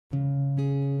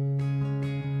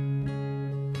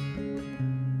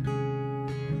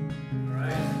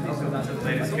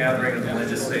latest gathering of the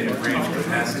Legislative Branch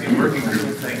Capacity Working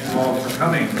Group. Thank you all for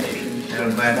coming. And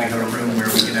I'm glad we have a room where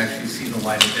we can actually see the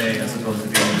light of day as opposed to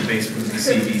being in the basement of the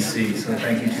CDC. So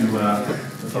thank you to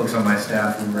the folks on my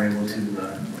staff who were able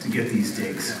to get these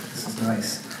digs. This is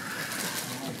nice.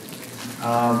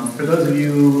 For those of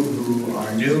you who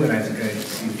are new, and I think I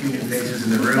see a few new faces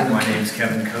in the room, my name is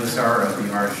Kevin Kosar of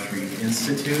the R Street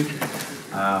Institute.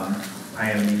 I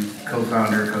am the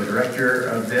co-founder, co-director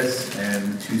of this,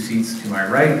 and 2 seats to my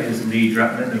right is Lee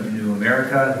Drutman of New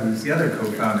America, who's the other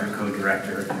co-founder,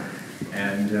 co-director.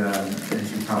 And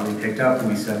as you probably picked up,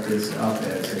 we set this up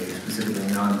as a specifically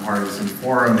nonpartisan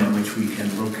forum in which we can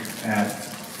look at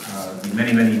the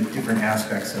many, many different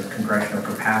aspects of congressional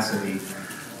capacity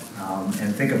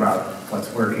and think about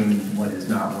what's working, what is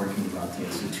not working about the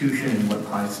institution, and what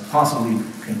possibly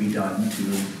can be done to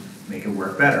make it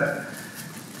work better.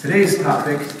 Today's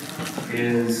topic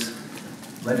is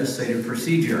legislative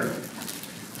procedure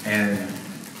and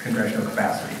congressional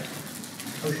capacity.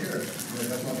 Oh, sure. You want to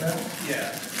talk about that?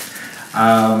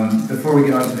 Yeah. Before we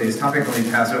get on to today's topic, let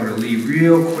me pass over to Lee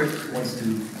real quick. He wants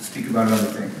to speak about another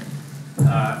thing.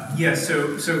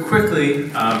 So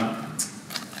quickly,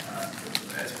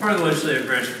 as part of the Legislative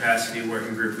Branch Capacity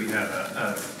Working Group, we have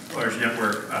a large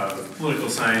network of political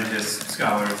scientists,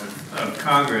 scholars of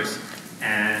Congress,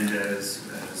 and as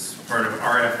part of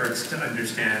our efforts to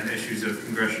understand issues of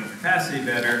congressional capacity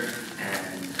better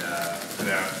and put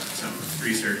out some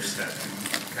research that can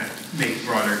kind of make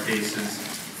broader cases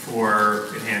for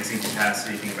enhancing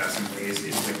capacity, think about some ways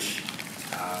in which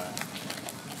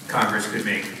Congress could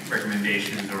make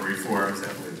recommendations or reforms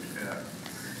that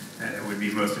would be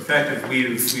most effective.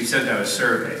 We've sent out a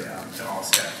survey to all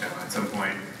staff. Now, at some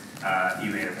point,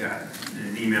 you may have gotten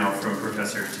an email from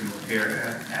Professor Tim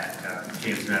LaPierre at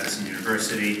James Madison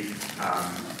University,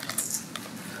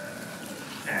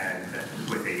 and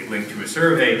with a link to a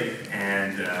survey.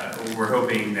 And we're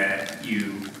hoping that if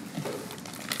you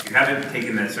haven't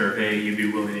taken that survey, you'd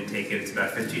be willing to take it. It's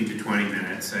about 15 to 20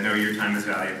 minutes. I know your time is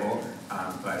valuable,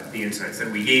 but the insights that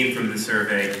we gain from the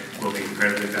survey will be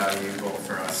incredibly valuable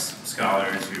for us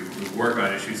scholars who work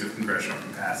on issues of congressional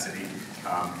capacity.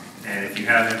 And if you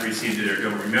haven't received it or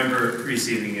don't remember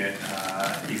receiving it,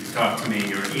 you can talk to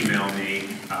me or email me.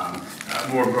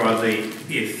 More broadly,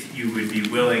 if you would be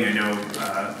willing, I know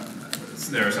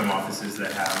there are some offices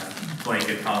that have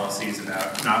blanket policies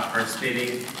about not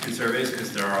participating in surveys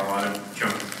because there are a lot of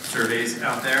junk surveys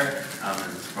out there.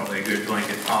 And it's probably a good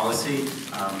blanket policy,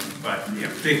 but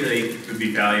particularly it would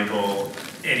be valuable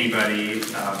anybody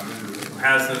who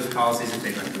has those policies, if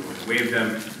they'd like to waive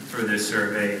them for this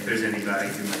survey, if there's anybody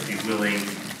who might be willing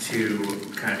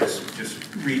to kind of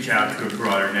just reach out to a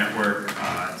broader network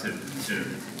to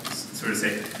sort of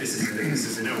say, this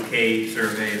is an okay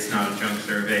survey, it's not a junk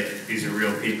survey, these are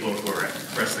real people who are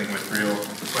wrestling with real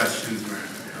questions.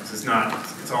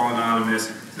 It's all anonymous,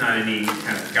 it's not any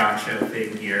kind of gotcha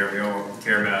thing here. We all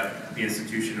care about the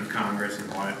institution of Congress and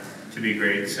want it to be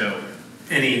great. So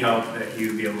any help that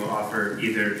you'd be able to offer,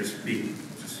 either just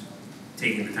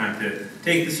taking the time to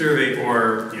take the survey,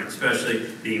 or especially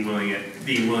being willing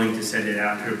to send it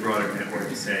out to a broader network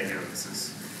to say,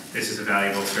 this is a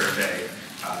valuable survey,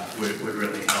 would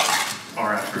really help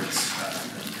our efforts.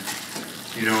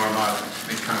 Our motto,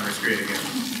 make Congress great again.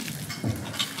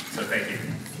 So thank you.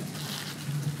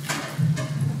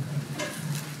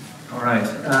 All right.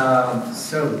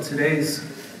 So today's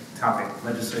topic: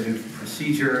 legislative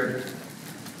procedure,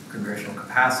 congressional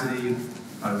capacity,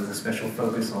 with a special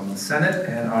focus on the Senate,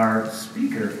 and our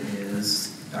speaker is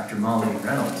Dr. Molly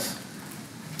Reynolds,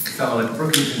 a fellow at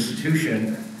Brookings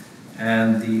Institution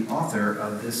and the author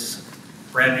of this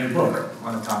brand new book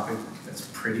on a topic that's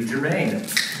pretty germane: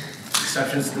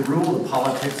 Exceptions to the Rule, the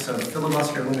Politics of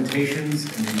Filibuster Limitations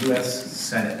in the U.S.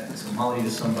 Senate. So Molly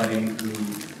is somebody who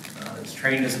is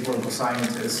trained as a political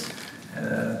scientist,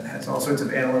 has all sorts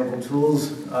of analytical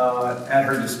tools at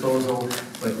her disposal,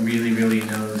 but really, really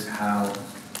knows how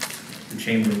the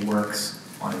chamber works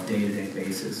on a day-to-day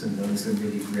basis and knows the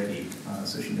nitty-gritty.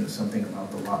 So she knows something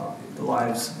about the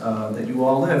lives that you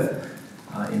all live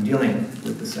in dealing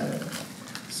with the Senate.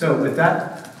 So with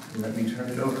that, let me turn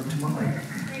it over to Molly.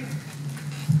 Great.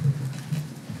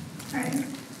 All right.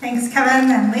 Thanks,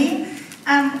 Kevin and Lee.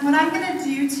 What I'm going to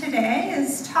do today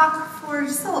is talk for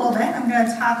just a little bit. I'm going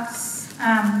to talk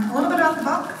a little bit about the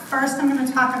book. First, I'm going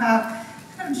to talk about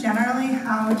kind of generally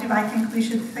how do I think we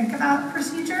should think about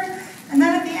procedure. And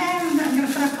then at the end, I'm going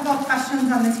to put a couple of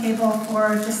questions on the table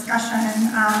for discussion.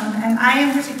 And I,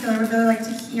 in particular, would really like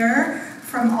to hear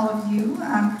from all of you,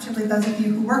 particularly those of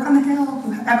you who work on the Hill,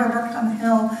 who have ever worked on the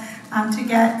Hill, to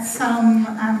get some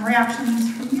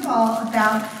reactions from you all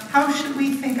about how should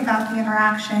we think about the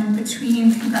interaction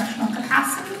between congressional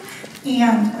capacity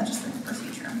and legislative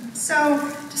procedure? So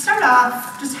to start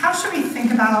off, just how should we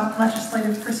think about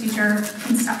legislative procedure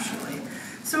conceptually?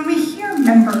 So when we hear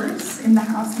members in the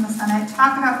House and the Senate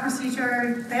talk about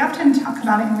procedure, they often talk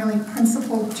about it in really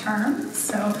principled terms.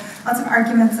 So lots of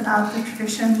arguments about the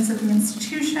traditions of the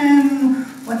institution,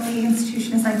 what the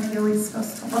institution is ideally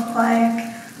supposed to look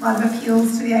like, a lot of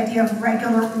appeals to the idea of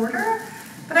regular order.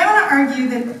 But I want to argue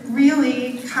that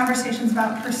really conversations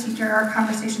about procedure are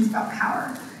conversations about power.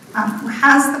 Who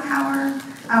has the power?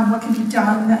 What can be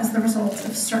done as the result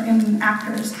of certain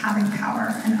actors having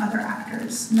power and other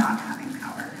actors not having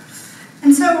power.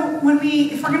 And so if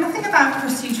we're going to think about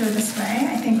procedure this way,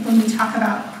 I think when we talk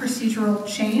about procedural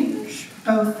change,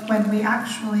 both when we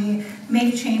actually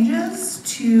make changes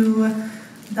to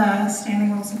the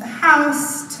standing rules of the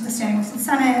House, to the standing rules of the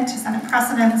Senate, to Senate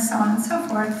precedents, so on and so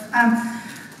forth,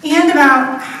 and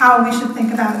about how we should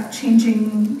think about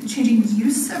changing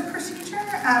use of procedure,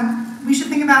 we should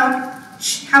think about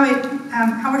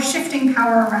how we're shifting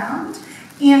power around,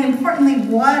 and importantly,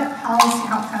 what policy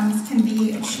outcomes can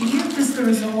be achieved as the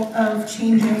result of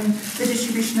changing the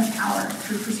distribution of power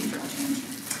through procedural change.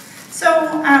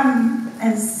 So,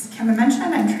 as Kevin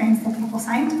mentioned, I'm trained as a political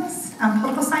scientist.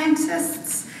 Political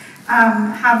scientists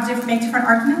make different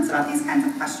arguments about these kinds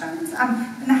of questions.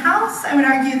 In the House, I would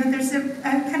argue that there's a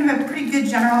kind of a pretty good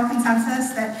general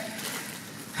consensus that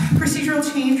procedural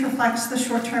change reflects the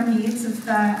short-term needs of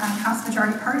the House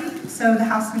Majority Party. So the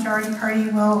House Majority Party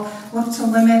will look to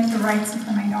limit the rights of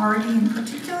the minority in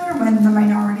particular when the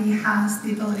minority has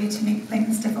the ability to make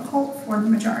things difficult for the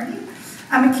majority.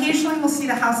 Occasionally we'll see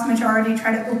the House Majority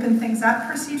try to open things up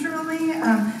procedurally,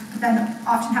 but then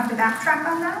often have to backtrack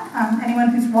on that. Anyone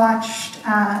who's watched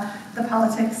the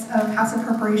politics of House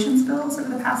appropriations bills over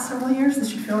the past several years, this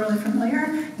should feel really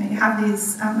familiar. You have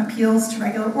these appeals to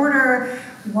regular order.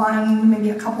 Maybe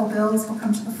a couple bills will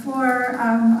come to the floor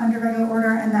under regular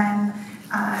order, and then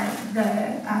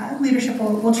the leadership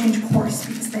will change course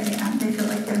because they feel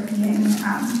like they're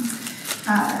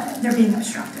being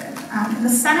obstructed. In the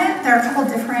Senate, there are a couple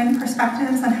different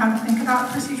perspectives on how to think about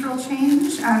procedural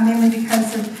change, mainly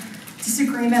because of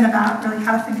disagreement about really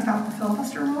how to think about the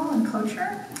filibuster rule and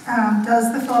cloture.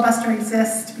 Does the filibuster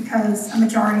exist because a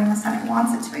majority in the Senate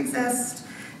wants it to exist?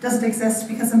 Does it exist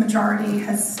because the majority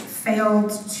has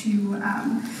failed to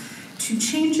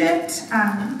change it?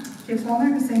 James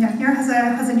Wallner, who's sitting down here,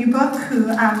 has a new book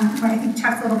where I think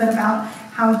talks a little bit about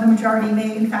how the majority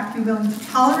may in fact be willing to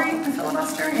tolerate the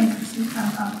filibuster in pursuit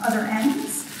of other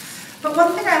ends. But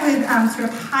one thing I would sort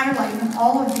of highlight in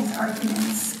all of these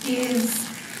arguments is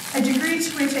a degree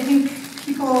to which I think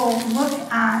people look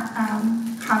at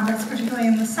Congress, particularly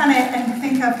in the Senate, and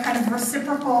think of kind of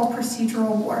reciprocal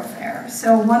procedural warfare.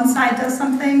 So one side does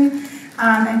something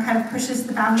and kind of pushes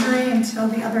the boundary until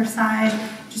the other side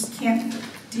just can't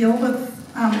deal with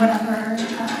whatever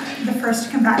the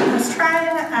first combatant has tried,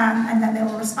 and then they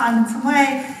will respond in some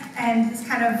way. And this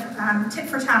kind of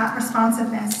tit-for-tat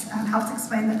responsiveness helps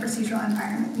explain the procedural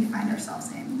environment we find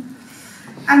ourselves in.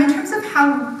 In terms of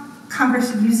how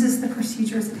Congress uses the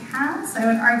procedures it has, I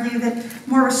would argue that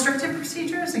more restrictive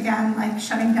procedures, again, like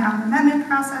shutting down amendment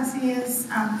processes,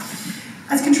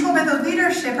 as controlled by the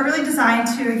leadership, are really designed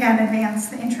to, again, advance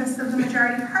the interests of the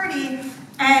majority party,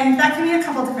 and that can mean a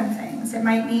couple different things. It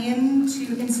might mean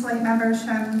to insulate members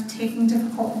from taking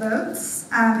difficult votes.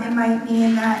 It might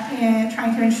mean that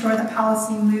trying to ensure that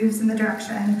policy moves in the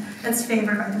direction that's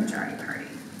favored by the majority party.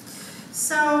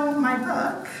 So my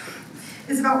book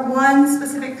is about one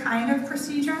specific kind of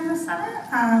procedure in the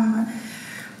Senate,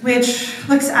 which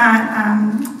looks at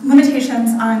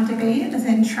limitations on debate as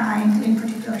enshrined in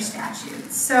particular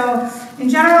statutes. So in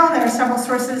general, there are several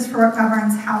sources for what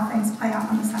governs how things play out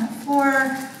on the Senate floor.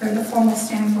 There are the formal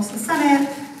standing rules of the Senate,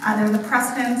 there are the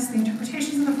precedents, the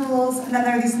interpretations of the rules, and then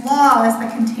there are these laws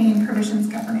that contain provisions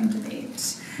governing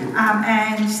debate.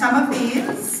 And some of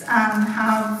these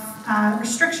have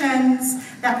restrictions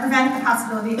that prevent the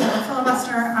possibility of a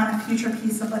filibuster on a future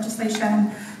piece of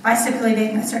legislation by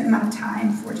stipulating a certain amount of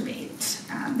time for debate.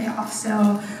 They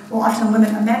also will often limit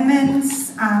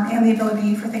amendments and the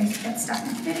ability for things to get stuck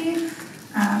in committee.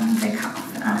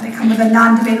 They come with a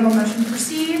non-debatable motion to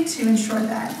proceed to ensure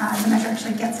that the measure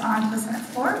actually gets onto the Senate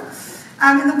floor.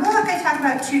 In the book, I talk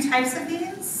about two types of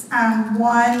these.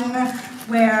 One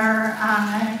where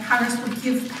Congress would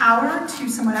give power to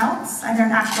someone else, either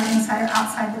an actor inside or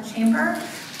outside the chamber,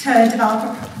 to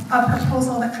develop a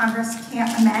proposal that Congress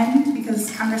can't amend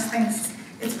because Congress thinks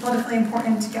it's politically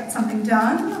important to get something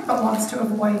done, but wants to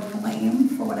avoid blame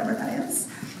for whatever that is.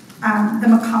 The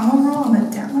McConnell rule and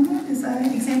the debt limit is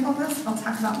an example of this. I'll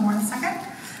talk about more in a second.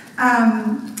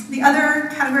 The other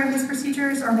category of these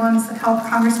procedures are ones that help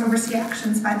Congress oversee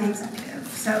actions by the executive.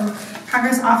 So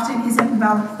Congress often isn't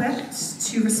well equipped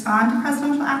to respond to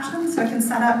presidential action, so it can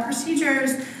set up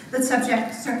procedures that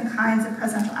subject certain kinds of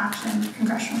presidential action to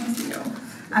congressional review.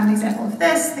 An example of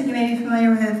this that you may be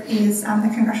familiar with is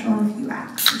the Congressional Review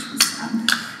Act, which was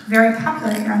very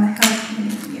popular here on the Hill at the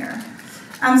beginning of the year.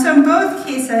 So in both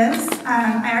cases,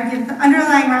 I argue that the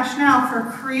underlying rationale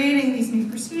for creating these new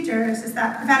procedures is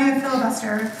that preventing a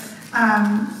filibuster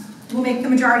will make the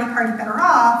majority party better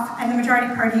off, and the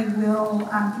majority party will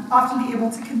often be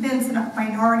able to convince enough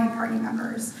minority party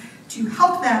members to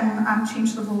help them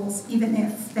change the rules, even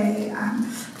if they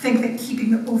think that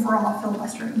keeping the overall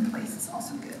filibuster in place is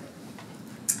also good.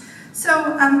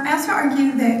 So I also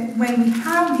argue that when we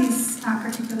have these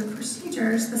particular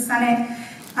procedures, the Senate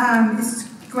is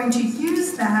going to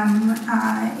use them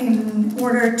in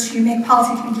order to make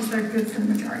policy changes that are good for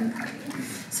the majority party.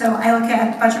 So I look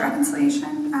at budget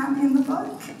reconciliation in the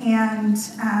book, and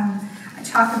I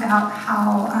talk about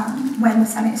how when the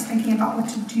Senate is thinking about what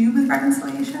to do with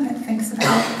reconciliation, it thinks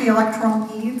about the electoral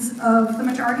needs of the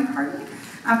majority party,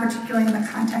 particularly in the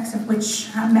context of which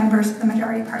members of the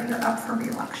majority party are up for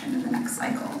re-election in the next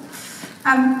cycle.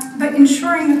 But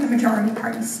ensuring that the majority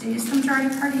party stays the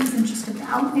majority party isn't just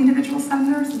about individual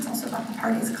senators, it's also about the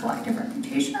party's collective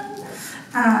reputation.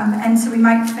 And so we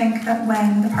might think that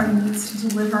when the party needs to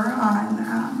deliver on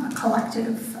a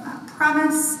collective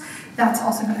promise, that's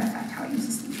also going to affect how it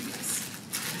uses the means.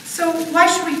 So why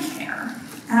should we care?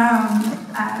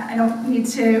 I don't need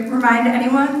to remind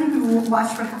anyone who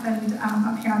watched what happened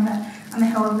up here on the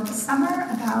Hill over the summer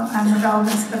about the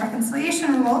relevance of the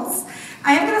reconciliation rules.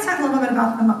 I am going to talk a little bit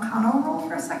about the McConnell rule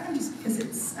for a second, just because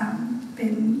it's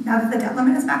been, now that the debt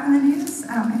limit is back in the news,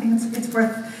 I think it's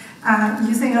worth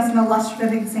using as an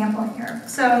illustrative example here.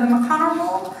 So the McConnell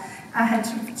rule had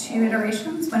two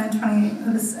iterations.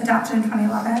 It was adopted in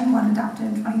 2011, one adopted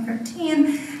in 2013.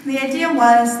 And the idea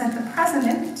was that the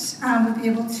president would be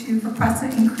able to request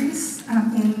an increase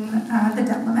in the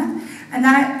debt limit, and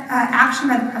that action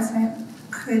by the president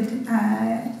could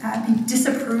be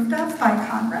disapproved of by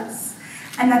Congress,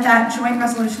 and that joint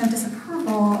resolution of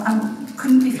disapproval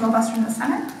couldn't be filibustered in the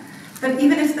Senate. But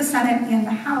even if the Senate and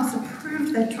the House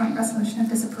approved the joint resolution of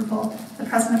disapproval, the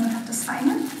president would have to sign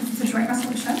it, because it's a joint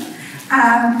resolution.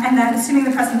 And then assuming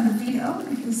the president would veto,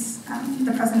 because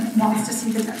the president wants to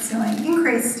see the debt ceiling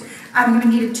increased, you would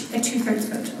need a two-thirds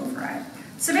vote to override.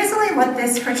 So basically what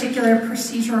this particular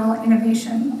procedural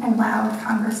innovation allowed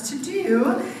Congress to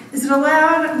do is it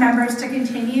allowed members to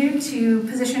continue to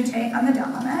position take on the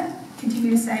debt limit,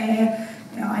 continue to say,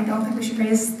 I don't think we should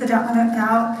raise the debt limit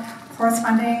without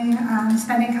corresponding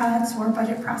spending cuts or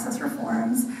budget process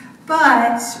reforms,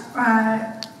 but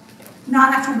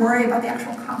not have to worry about the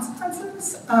actual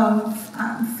consequences of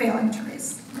failing to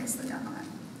raise the debt limit.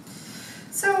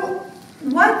 So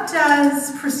what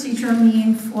does procedure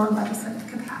mean for legislative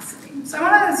capacity? So I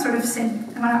want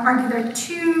to argue there are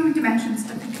two dimensions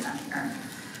to think about here.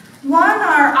 One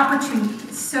are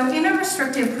opportunities. So in a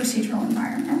restrictive procedural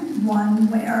environment, one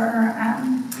where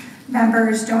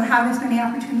members don't have as many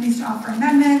opportunities to offer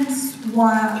amendments,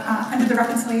 under the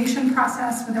reconciliation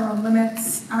process where there are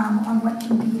limits on what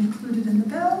can be included in the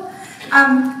bill,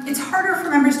 it's harder for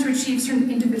members to achieve certain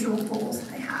individual goals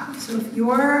that they have. So if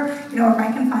you're a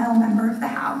rank and file member of the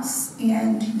House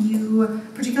and you,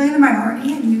 particularly in the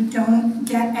minority, and you don't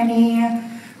get any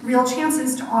real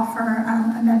chances to offer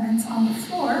amendments on the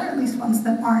floor, at least ones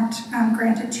that aren't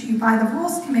granted to you by the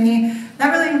Rules Committee,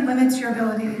 that really limits your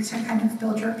ability to kind of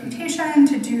build your reputation,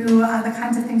 to do the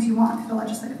kinds of things you want for the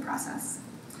legislative process.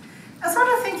 I also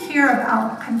want to think here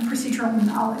about kind of procedural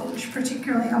knowledge,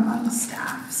 particularly among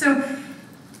staff. So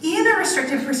in a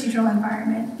restrictive procedural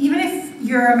environment, even if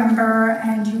you're a member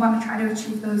and you want to try to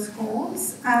achieve those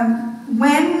goals,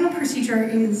 when procedure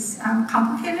is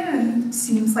complicated and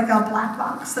seems like a black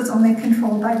box that's only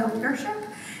controlled by the leadership,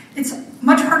 it's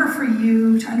much harder for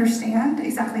you to understand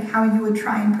exactly how you would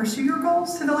try and pursue your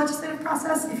goals through the legislative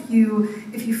process if you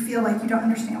feel like you don't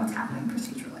understand what's happening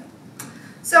procedurally.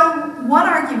 So one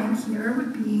argument here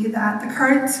would be that the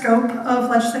current scope of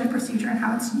legislative procedure and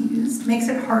how it's used makes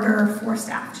it harder for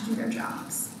staff to do their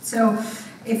jobs. So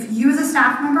if you as a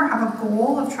staff member have a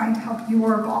goal of trying to help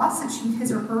your boss achieve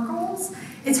his or her goals,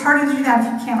 it's harder to do that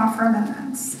if you can't offer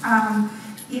amendments.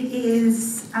 It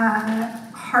is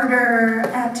harder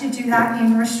to do that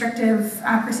in restrictive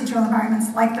procedural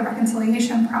environments like the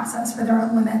reconciliation process, where there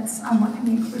are limits on what can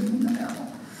be included in the bill.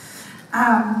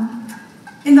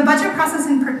 In the budget process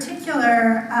in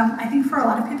particular, I think for a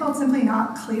lot of people it's simply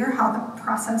not clear how the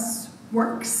process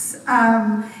works.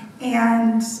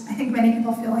 And I think many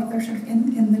people feel like they're sort of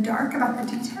in the dark about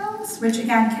the details, which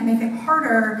again can make it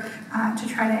harder to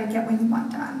try to get what you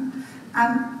want done.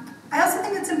 I also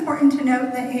think it's important to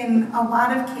note that in a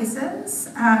lot of cases,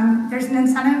 there's an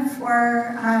incentive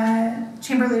for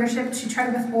chamber leadership to try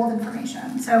to withhold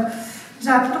information. So there's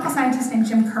a political scientist named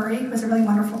Jim Curry who has a really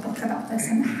wonderful book about this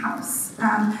in the House,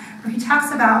 where he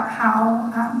talks about how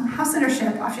House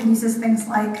leadership often uses things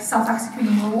like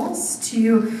self-executing rules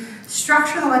to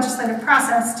structure the legislative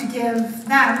process to give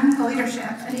them, the leadership,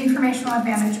 an informational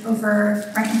advantage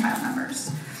over rank and file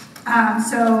members.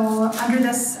 So under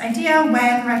this idea,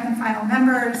 when rank and file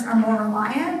members are more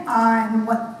reliant on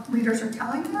what leaders are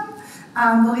telling them,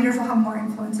 the leaders will have more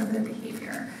influence over their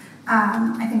behavior.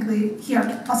 I think he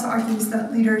also argues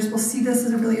that leaders will see this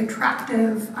as a really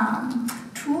attractive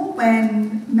tool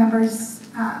when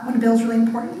when a bill is really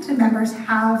important and members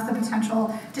have the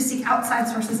potential to seek outside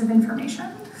sources of information.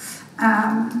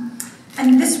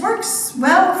 And this works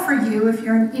well for you if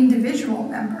you're an individual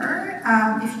member,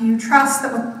 if you trust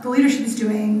that what the leadership is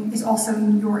doing is also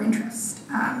in your interest.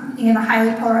 In a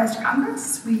highly polarized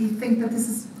Congress, we think that this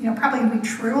is probably going to be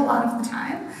true a lot of the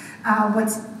time.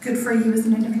 What's good for you as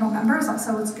an individual member is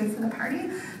also what's good for the party,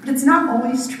 but it's not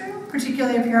always true,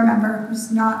 particularly if you're a member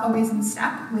who's not always in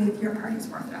step with your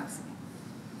party's orthodoxy.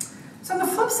 So on the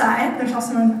flip side, there's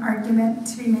also an argument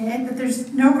to be made that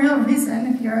there's no real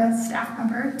reason, if you're a staff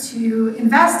member, to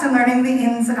invest in learning the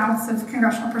ins and outs of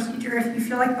congressional procedure if you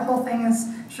feel like the whole thing is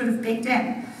sort of baked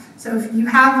in. So if you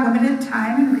have limited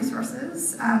time and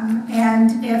resources,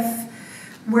 and if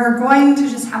we're going to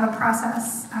just have a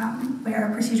process where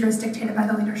procedure is dictated by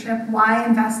the leadership, why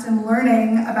invest in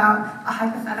learning about a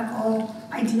hypothetical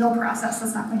ideal process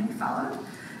that's not going to be followed?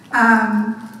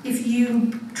 If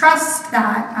you trust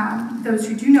that those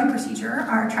who do know procedure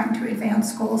are trying to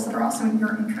advance goals that are also in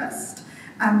your interest,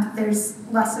 there's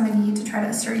less of a need to try to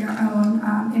assert your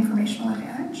own informational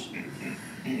advantage.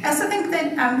 I also think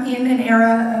that in an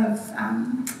era of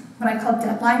what I call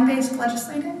deadline-based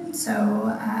legislating,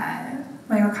 so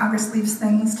where Congress leaves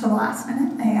things to the last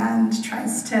minute and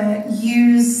tries to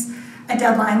use a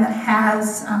deadline that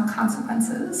has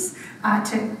consequences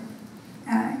to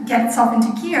get itself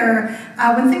into gear,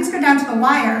 when things go down to the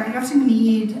wire, you often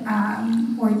need,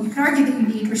 or you can argue that you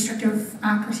need restrictive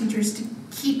procedures to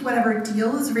keep whatever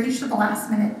deal is reached at the last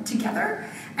minute together.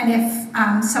 And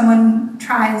if someone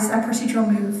tries a procedural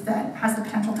move that has the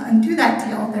potential to undo that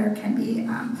deal, there can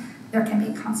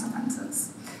be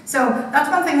consequences. So that's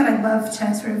one thing that I'd love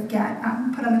to sort of get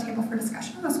put on the table for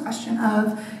discussion, this question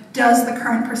of, does the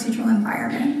current procedural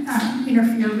environment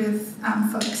interfere with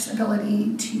folks'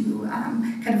 ability to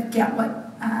kind of get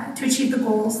to achieve the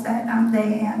goals that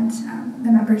they and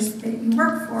the members that you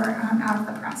work for out of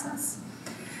the process?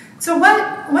 So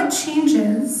what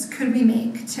changes could we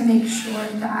make to make sure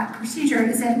that procedure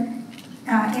isn't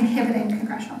inhibiting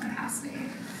congressional capacity?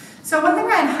 So one thing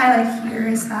I'd highlight here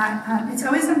is that it's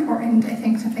always important, I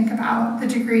think, to think about the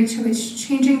degree to which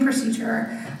changing procedure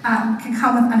can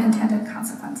come with unintended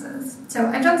consequences. So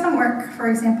I've done some work, for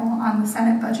example, on the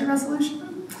Senate budget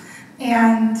resolution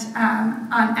and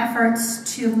on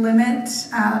efforts to limit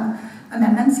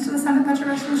amendments to the Senate budget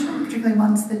resolution, particularly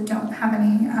ones that don't have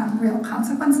any real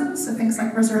consequences, so things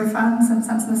like reserve funds and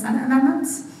sense of the Senate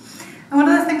amendments. And one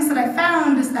of the things that I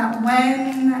found is that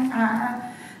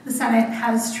when the Senate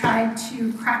has tried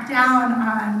to crack down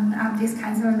on these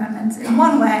kinds of amendments in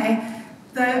one way,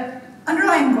 the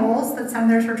underlying goals that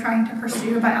senators were trying to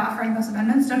pursue by offering those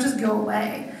amendments don't just go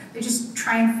away. They just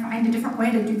try and find a different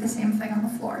way to do the same thing on the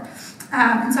floor.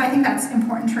 And so I think that's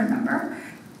important to remember.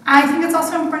 I think it's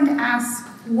also important to ask,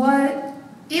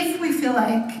 if we feel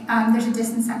like there's a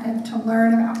disincentive to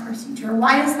learn about procedure,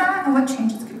 why is that and what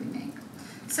changes could we make?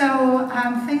 So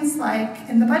things like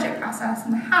in the budget process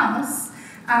in the House,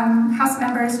 House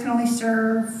members can only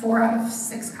serve 4 out of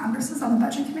 6 Congresses on the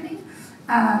Budget Committee.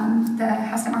 The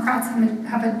House Democrats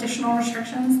have additional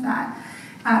restrictions that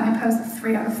impose a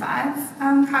 3 out of 5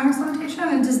 Congress limitation.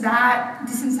 And does that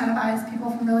disincentivize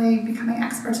people from really becoming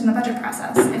experts in the budget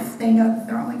process if they know that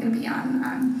they're only going to be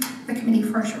on the committee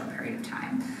for a short period of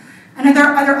time? And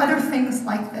are there other things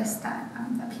like this that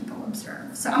people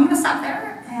observe? So I'm going to stop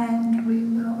there, and we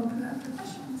will open it up for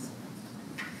questions.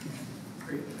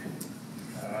 Great.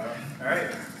 All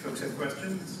right, folks have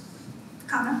questions?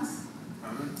 Comments?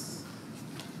 Comments?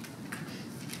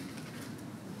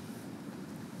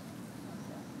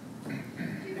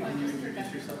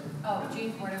 Oh,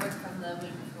 Jean Fordowitz from the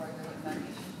Week Before Relief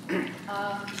Foundation.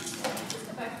 Just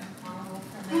go back to Honorable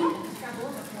for a minute and describe a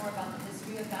little bit more about the history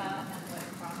history of that and what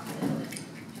prompted it?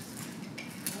 Just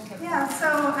a little bit. Yeah,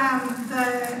 so the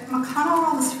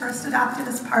McConnell was first adopted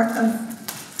as part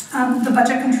of the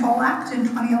Budget Control Act in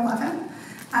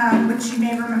 2011, which you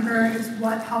may remember is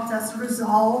what helped us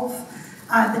resolve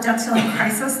the debt ceiling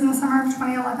crisis in the summer of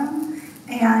 2011,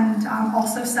 and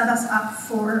also set us up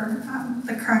for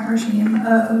the current regime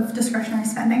of discretionary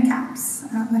spending caps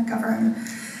that govern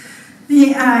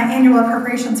the annual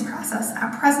appropriations process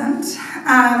at present.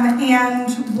 And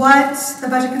what the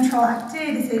Budget Control Act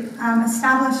did is it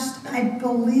established, I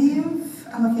believe,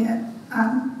 I'm looking at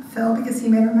Phil because he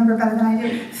may remember better than I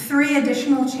do, 3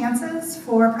 additional chances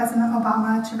for President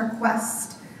Obama to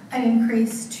request an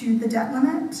increase to the debt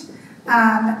limit,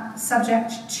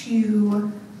 subject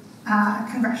to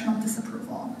congressional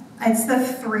disapproval. It's the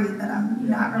 3 that I'm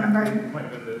not remembering.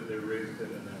 They raised it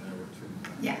and then there were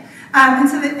 2. Yeah. And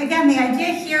so, again, the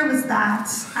idea here was that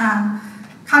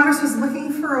Congress was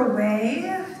looking for a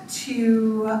way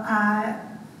to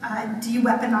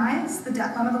de-weaponize the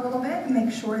debt limit a little bit and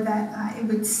make sure that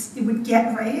it would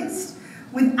get raised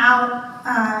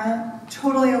without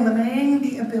totally eliminating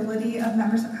the ability of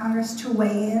members of Congress to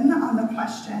weigh in on the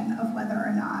question of whether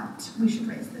or not we should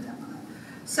raise the debt limit.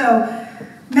 So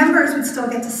members would still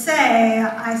get to say,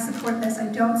 I support this, I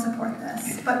don't support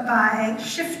this, but by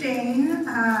shifting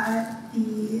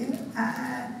the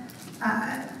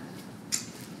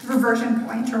reversion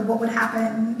point, or what would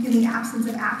happen in the absence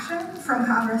of action from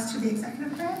Congress to the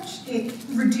executive branch, it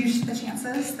reduced the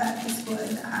chances that this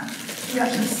would we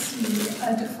actually see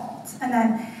a default. And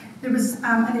then there was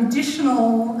an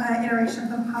additional iteration of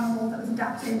the McConnell rule that was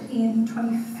adopted in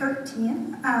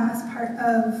 2013 as part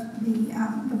of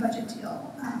the budget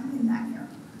deal in that year.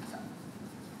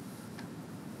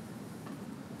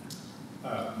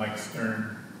 So. Mike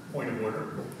Stern, point of order.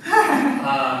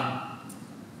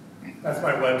 That's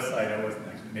my website. I wasn't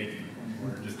actually making a point of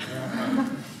order. Just,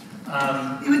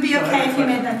 it would be okay if you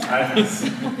made that choice.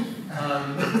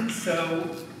 So,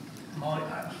 Molly,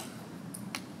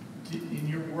 in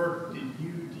your work, do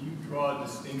you draw a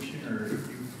distinction, or have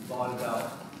you thought about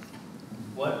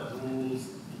what rules?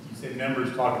 You say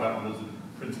members talk about rules in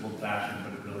principled fashion,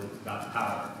 but it really is about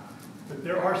power. But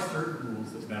there are certain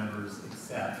rules that members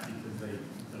accept because they're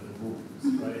the rules,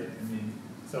 right? I mean,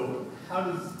 so how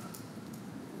do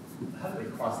they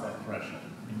cross that threshold?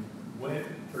 I mean, let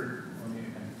me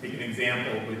take an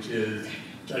example, which is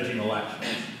judging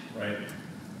elections, right?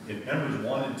 If members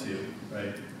wanted to,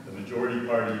 right, the majority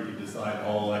party could decide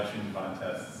all election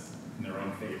contests in their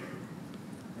own favor.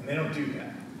 And they don't do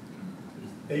that.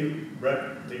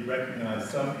 They recognize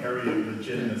some area of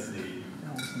legitimacy,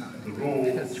 the rules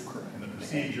and the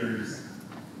procedures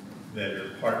that are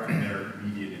part of their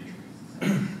immediate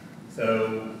interests.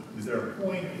 So is there a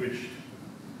point at which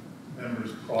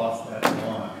members cross that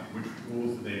line? Which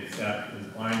rules do they accept as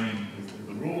binding as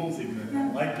the rules, even though they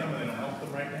don't like them and they don't help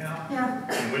them right now? Yeah.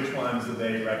 And which ones do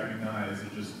they recognize as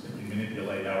just they can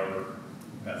manipulate however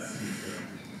best suits them?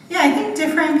 Yeah, I think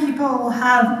different people will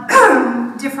have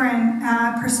different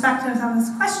perspectives on this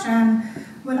question.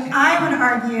 What I would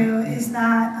argue is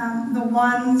that the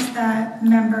ones that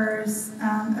members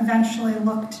eventually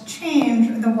look to change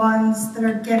are the ones that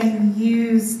are getting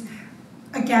used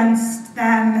against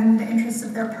them and the interests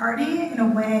of their party in a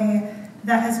way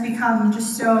that has become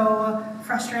just so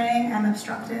frustrating and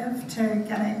obstructive to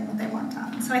getting what they want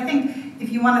done. So I think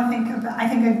if you want to think about, I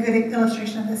think a good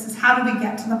illustration of this is how did we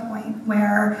get to the point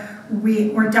where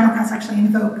Democrats actually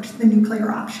invoked the nuclear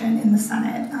option in the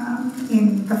Senate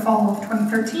in the fall of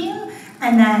 2013,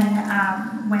 and then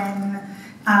when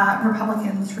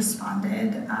Republicans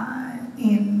responded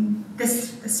in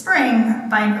this spring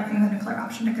by invoking the nuclear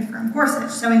option to confirm Gorsuch.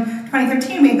 So in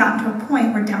 2013, we had gotten to a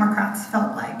point where Democrats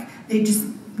felt like they just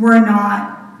were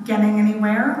not getting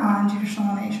anywhere on judicial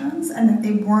nominations, and that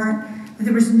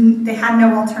they had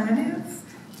no alternative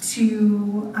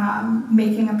to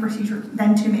making a procedure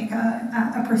than to make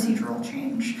a procedural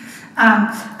change.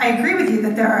 I agree with you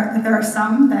that there are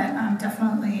some that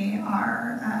definitely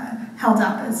are held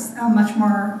up as much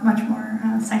more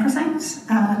sacrosanct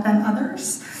than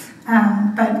others.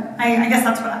 But I guess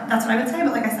that's what I would say.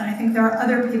 But like I said, I think there are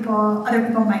other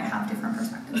people might have different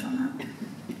perspectives on that.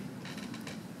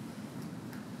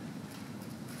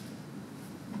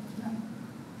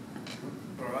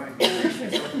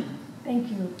 Thank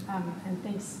you, and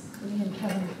thanks, Lee and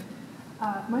Kevin.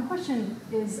 My question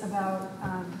is about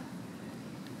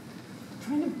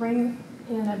trying to bring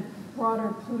in a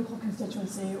broader political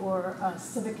constituency or a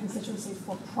civic constituency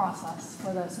for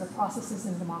the sort of processes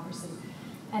in democracy.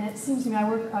 And it seems to me,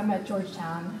 I'm at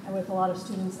Georgetown with a lot of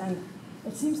students, and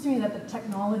it seems to me that the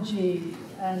technology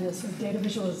and the sort of data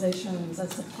visualizations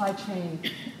and supply chain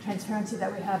transparency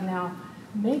that we have now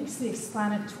makes the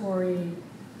explanatory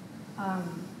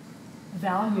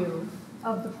value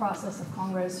of the process of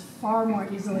Congress far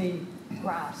more easily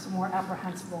grasped, more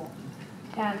apprehensible.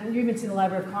 And you even see the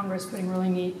Library of Congress putting really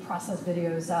neat process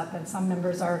videos up, and some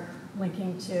members are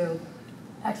linking to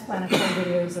explanatory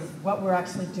videos of what we're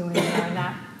actually doing there, and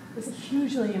that is a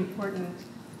hugely important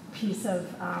piece of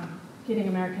getting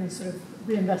Americans sort of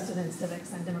reinvested in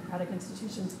civics and democratic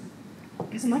institutions.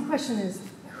 So my question is,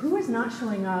 who is not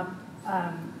showing up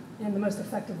in the most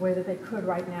effective way that they could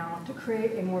right now to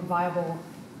create a more viable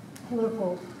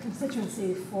political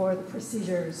constituency for the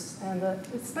procedures and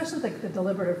especially the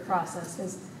deliberative process,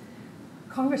 because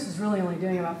Congress is really only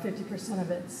doing about 50%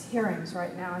 of its hearings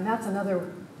right now, and that's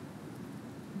another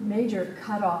major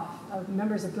cutoff of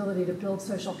members' ability to build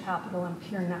social capital and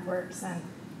peer networks and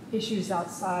issues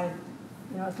outside,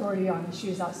 authority on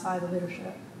issues outside the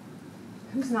leadership.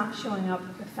 Who's not showing up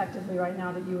effectively right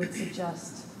now that you would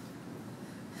suggest?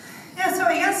 Yeah, so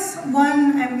I guess I'm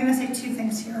going to say two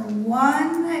things here.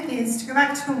 One is to go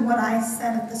back to what I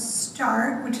said at the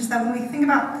start, which is that when we think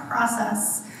about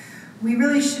process, we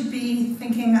really should be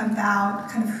thinking about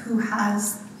kind of who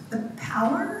has the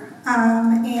power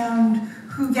and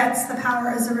who gets the power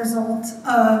as a result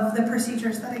of the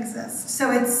procedures that exist.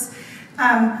 So it's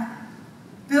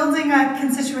building a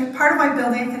constituent, part of why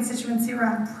building a constituency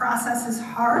around process is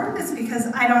hard is because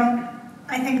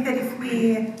I think that if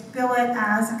we bill it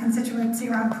as a constituency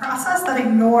around process, that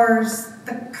ignores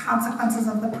the consequences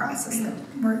of the process that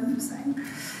we're using.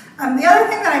 The other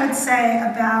thing that I would say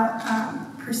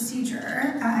about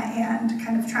procedure and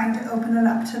kind of trying to open it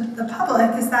up to the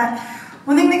public is that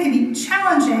one thing that can be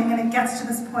challenging, and it gets to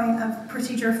this point of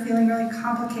procedure feeling really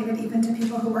complicated even to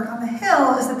people who work on the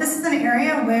Hill, is that this is an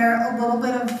area where a little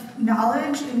bit of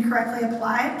knowledge incorrectly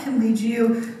applied can lead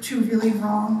you to really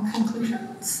wrong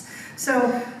conclusions.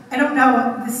 So I don't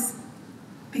know this,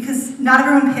 because not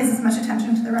everyone pays as much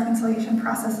attention to the reconciliation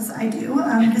process as I do.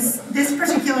 This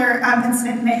particular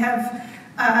incident may have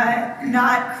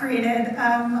not created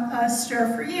a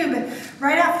stir for you, but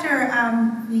right after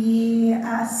the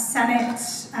Senate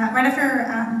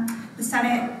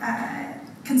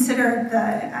considered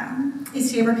the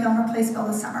ACA repeal and replace bill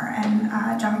this summer, and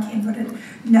John McCain voted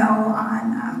no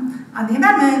on the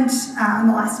amendment, on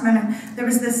the last amendment. There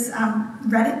was this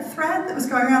Reddit thread that was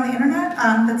going around the internet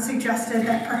that suggested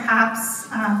that perhaps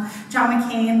John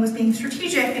McCain was being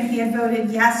strategic and he had voted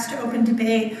yes to open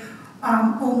debate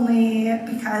only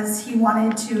because he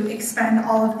wanted to expend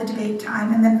all of the debate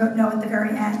time and then vote no at the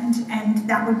very end, and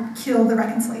that would kill the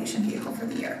reconciliation vehicle for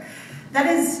the year. That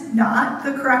is not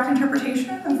the correct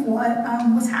interpretation of what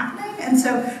was happening, and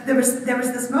so there was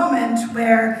this moment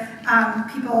where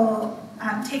people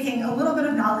taking a little bit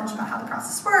of knowledge about how the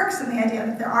process works and the idea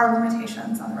that there are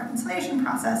limitations on the reconciliation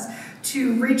process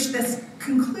to reach this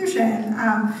conclusion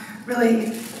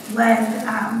really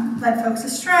led folks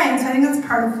astray. And so I think that's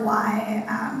part of why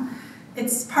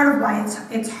it's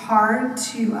hard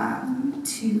to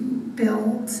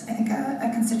build, I think, a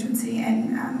constituency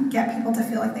and get people to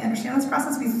feel like they understand this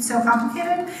process because it's so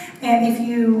complicated. And if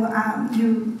you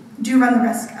do run the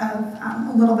risk of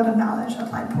a little bit of knowledge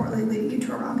applied poorly leading you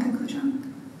to a wrong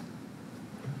conclusion.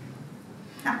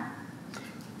 Yeah.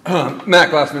 Matt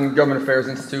Glassman, Government Affairs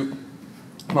Institute.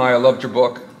 I loved your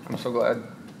book. I'm so glad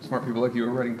smart people like you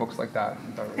are writing books like that.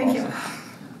 Thank you.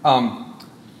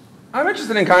 I'm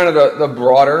interested in kind of the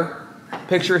broader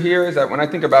picture here, is that when I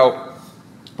think about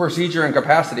procedure and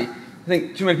capacity, I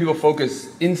think too many people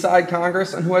focus inside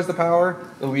Congress on who has the power,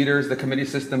 the leaders, the committee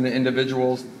system, the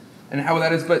individuals, and how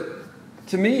that is. But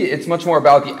to me, it's much more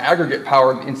about the aggregate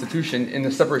power of the institution in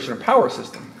the separation of power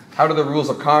system. How do the rules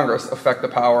of Congress affect the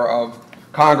power of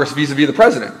Congress vis-a-vis the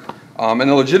president? And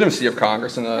the legitimacy of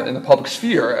Congress in the public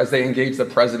sphere as they engage the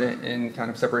president in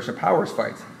kind of separation of powers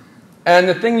fights. And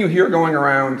the thing you hear going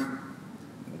around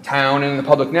town and in the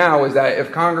public now is that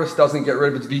if Congress doesn't get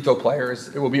rid of its veto players,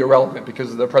 it will be irrelevant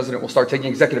because the president will start taking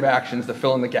executive actions to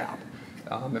fill in the gap.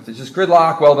 If there's just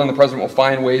gridlock, well, then the president will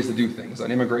find ways to do things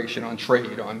on immigration, on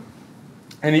trade, on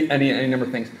any number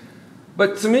of things.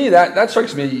 But to me, that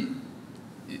strikes me,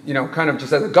 kind of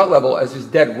just at a gut level as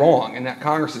just dead wrong, and that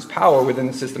Congress's power within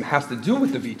the system has to do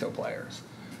with the veto players.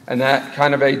 And that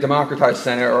kind of a democratized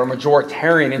Senate or a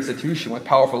majoritarian institution with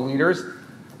powerful leaders,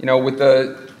 with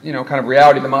the, kind of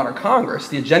reality of the modern Congress,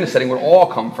 the agenda setting would all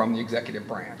come from the executive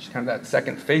branch, kind of that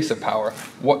second face of power.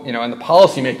 And the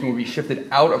policymaking would be shifted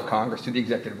out of Congress to the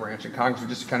executive branch, and Congress would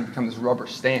just kind of become this rubber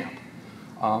stamp.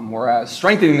 Whereas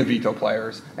strengthening the veto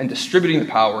players and distributing the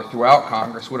power throughout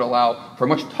Congress would allow for a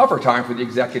much tougher time for the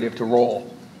executive to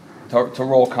roll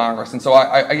Congress. And so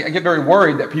I get very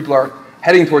worried that people are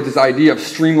heading towards this idea of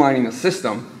streamlining the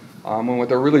system, when what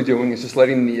they're really doing is just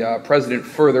letting the president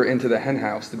further into the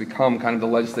henhouse to become kind of the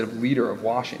legislative leader of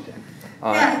Washington.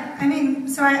 Yeah, I mean,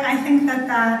 so I think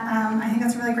I think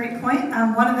that's a really great point.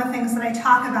 One of the things that I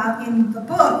talk about in the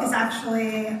book is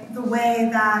actually the way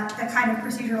that the kind of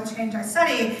procedural change I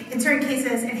study, in certain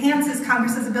cases, enhances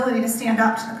Congress's ability to stand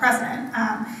up to the president.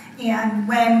 And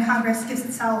when Congress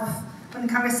when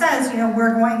Congress says,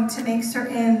 we're going to make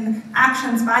certain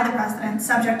actions by the president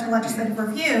subject to legislative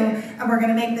review, and we're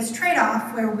going to make this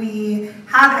trade-off where we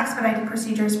have expedited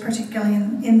procedures, particularly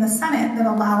in the Senate, that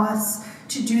allow us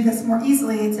to do this more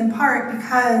easily, it's in part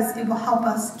because it will help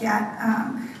us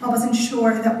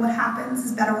ensure that what happens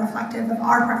is better reflective of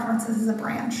our preferences as a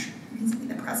branch, vis-a-vis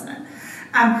the president.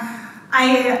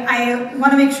 I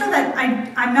want to make sure that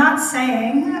I'm not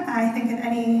saying, I think in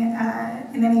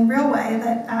any real way,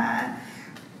 that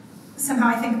somehow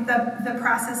I think the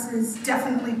process is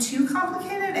definitely too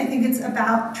complicated. I think it's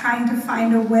about trying to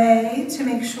find a way to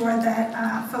make sure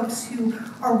that folks who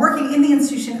are working in the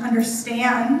institution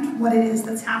understand what it is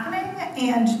that's happening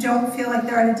and don't feel like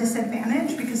they're at a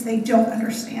disadvantage because they don't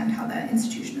understand how the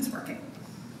institution is working.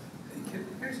 Can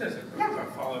I just ask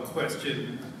a follow-up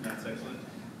question? That's excellent.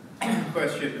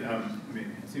 Question, I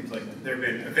mean, it seems like there have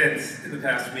been events in the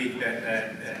past week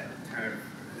that kind of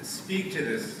speak to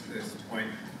this point.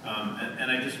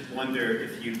 And I just wonder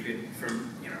if you could, from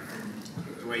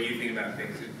the way you think about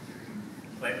things,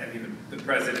 the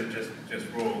president just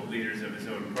rolled leaders of his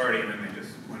own party, and then they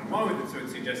just went along with it. So it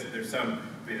suggests that there's the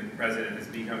president has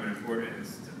become an important, and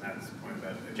that's the point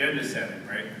about agenda setting,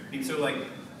 right? I mean, so I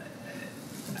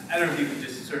don't know if you could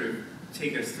just sort of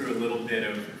take us through a little bit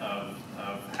of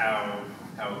how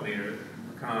Leader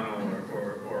McConnell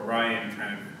or Ryan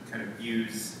kind of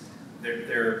views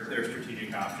their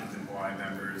strategic options and why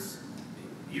members,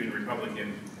 even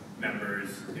Republican members,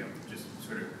 just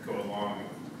sort of go along.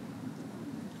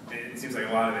 It seems like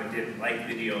a lot of it didn't like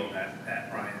the deal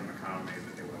that Ryan and McConnell made,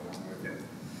 but they went along with it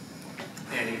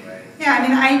anyway. Yeah, I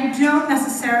mean, I don't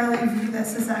necessarily view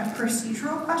this as a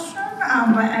procedural question, but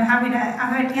I'm happy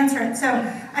to answer it. So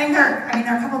I think there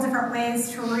are a couple different ways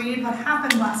to read what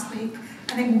happened last week.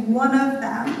 I think one of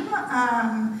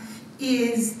them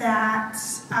is that,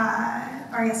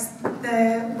 or I guess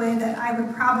the way that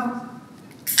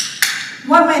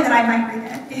one way that I might read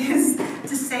it is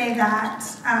to say that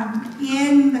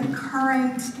in the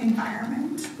current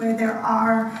environment where there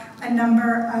are a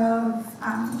number of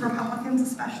Republicans,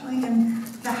 especially in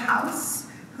the House,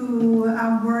 who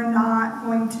were not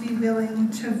going to be willing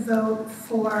to vote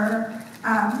for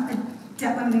a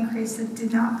debt limit increase that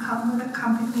did not come with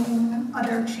accompanying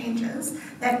other changes,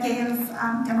 that gave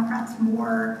Democrats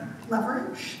more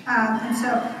leverage. And so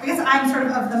I guess I'm sort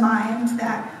of the mind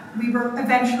that we were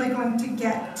eventually going to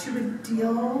get to a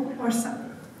deal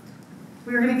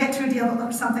we were going to get to a deal that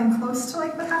looked something close to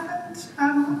like what happened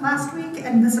last week.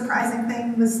 And the surprising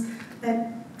thing was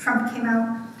that Trump came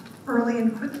out early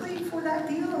and quickly for that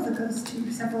deal, as opposed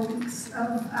to several weeks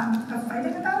of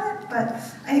fighting about it. But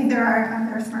I think there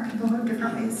are smart people who have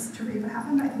different ways to read what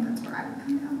happened. But I think that's where I would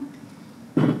come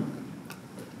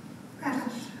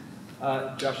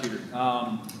down. Josh Eater,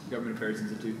 Government Affairs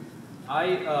Institute.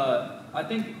 I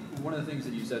think one of the things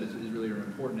that you said is really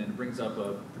important, and it brings up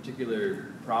a particular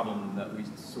problem that we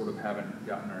sort of haven't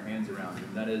gotten our hands around,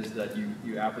 and that is that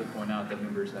you aptly point out that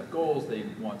members have goals, they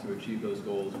want to achieve those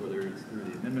goals, whether it's through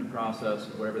the amendment process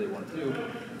or whatever they want to do,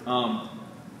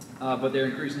 but they're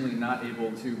increasingly not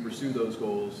able to pursue those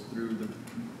goals through the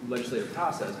legislative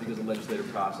process because the legislative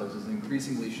process is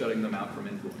increasingly shutting them out from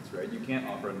influence, right? You can't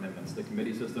offer amendments. The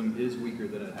committee system is weaker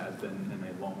than it has been in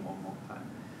a long, long, long time,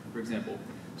 for example.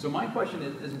 So my question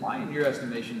is why, in your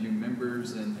estimation, do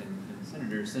members and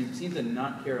senators seem to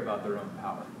not care about their own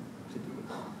power to do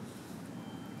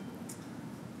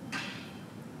it?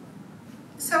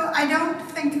 So I don't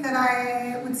think that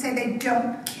I would say they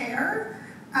don't care.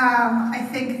 I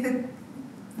think that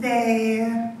they,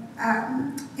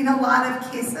 in a lot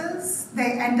of cases,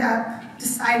 they end up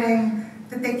deciding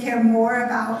that they care more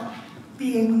about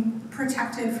being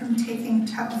protected from taking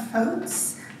tough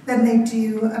votes than they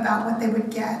do about what they would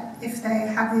get if they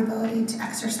have the ability to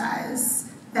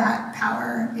exercise that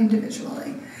power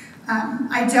individually.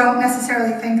 I don't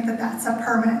necessarily think that that's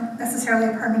necessarily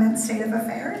a permanent state of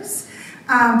affairs,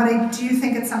 but I do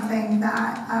think it's something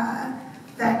that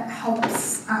that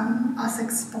helps us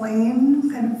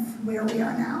explain kind of where we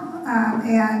are now,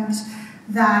 and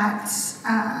that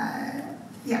I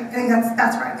think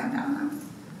that's where I come down on.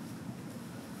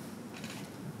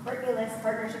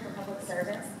 Partnership for Public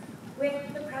Service.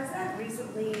 With the president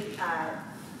recently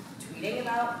tweeting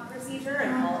about procedure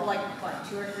and all, like, what,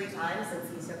 2 or 3 times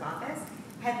since he took office,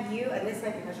 have you, and this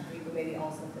might be a question for you, but maybe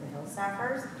also for the Hill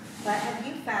staffers, but have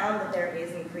you found that there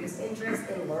is increased interest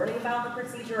in learning about the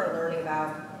procedure or learning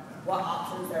about what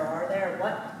options there are there?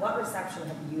 What reception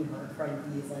have you heard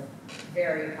from these, like,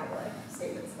 very public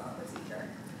statements about procedure?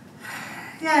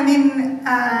 Yeah, I mean,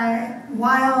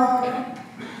 while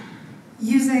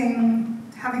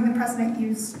having the president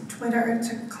use Twitter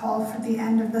to call for the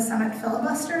end of the Senate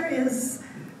filibuster is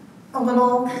a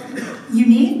little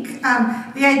unique.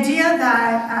 The idea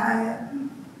that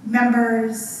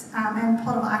members and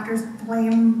political actors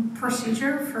blame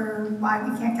procedure for why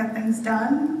we can't get things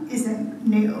done isn't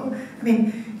new. I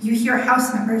mean, you hear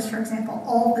House members, for example,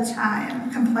 all the time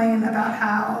complain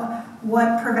about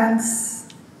what prevents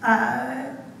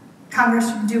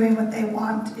Congress from doing what they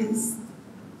want is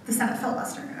the Senate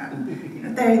filibuster.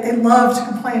 They love to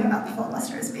complain about the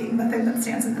filibuster as being the thing that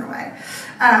stands in their way.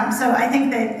 So I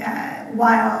think that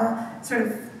while sort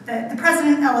of the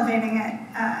president elevating it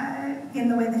in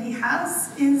the way that he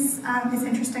has is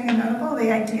interesting and notable,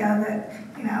 the idea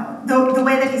that, the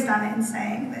way that he's done it in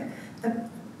saying that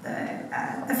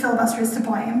the filibuster is to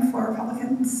blame for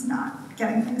Republicans not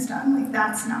getting things done, like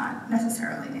that's not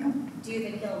necessarily new. Do you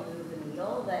think he'll move the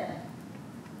needle that,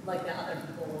 like, that other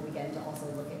people will begin to also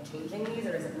look at changing these,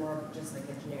 or is it more just like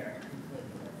a generic complete?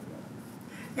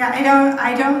 Yeah,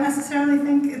 I don't necessarily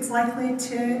think it's likely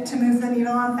to move the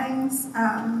needle on things.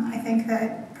 I think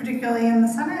that particularly in the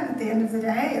Senate, at the end of the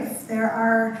day, if there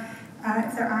aren't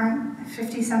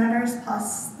 50 senators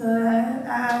plus the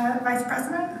vice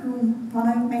president who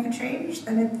want to make a change,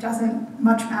 then it doesn't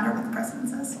much matter what the president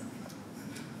says.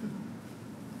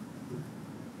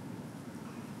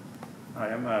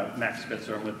 Hi, I'm Max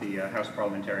Spitzer. I'm with the House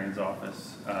Parliamentarian's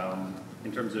Office.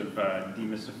 In terms of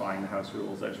demystifying the House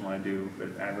rules, I just want to do a bit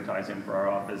of advertising for our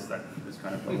office. That is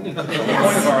kind of the whole point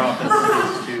of our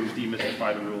office is to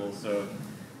demystify the rules. So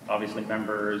obviously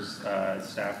members,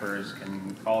 staffers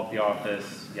can call up the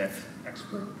office, get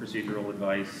expert procedural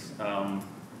advice.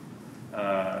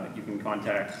 You can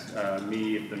contact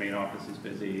me if the main office is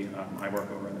busy. I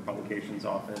work over in the publications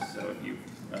office, so if you've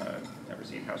never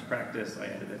seen House Practice, I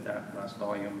edited that last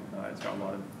volume. It's got a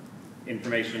lot of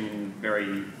information,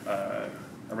 very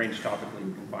arranged topically.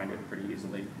 You can find it pretty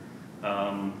easily.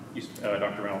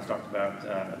 Dr. Reynolds talked about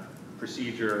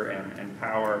procedure and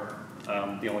power.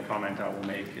 The only comment I will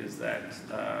make is that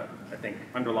I think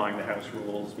underlying the House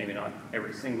rules, maybe not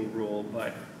every single rule,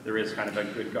 but there is kind of a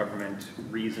good government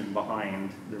reason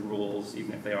behind the rules,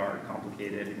 even if they are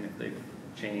complicated, even if they've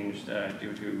changed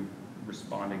due to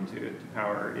responding to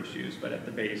power issues. But at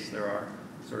the base, there are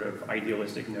sort of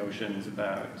idealistic notions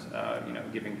about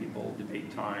giving people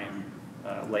debate time,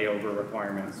 layover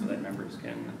requirements so that members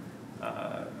can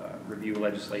review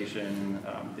legislation.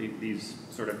 These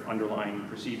sort of underlying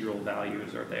procedural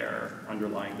values are there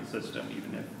underlying the system,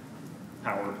 even if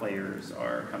power players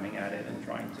are coming at it and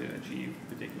trying to achieve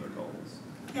particular goals.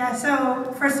 Yeah,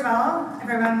 so first of all,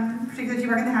 everyone, particularly if you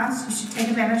work in the House, you should take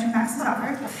advantage of Max's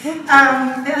offer.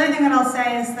 The other thing that I'll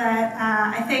say is that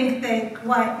I think that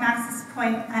what Max's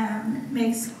point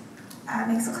makes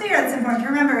clear that's important to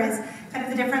remember is kind of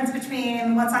the difference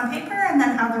between what's on paper and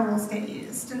then how the rules get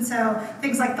used. And so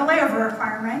things like the layover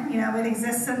requirement, it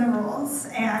exists in the rules,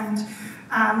 and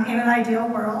in an ideal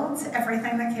world,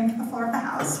 everything that came to the floor of the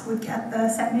House would get the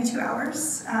 72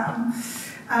 hours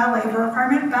layover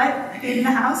requirement, but in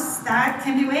the House, that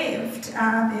can be waived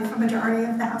if a majority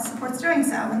of the House supports doing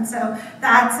so. And so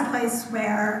that's a place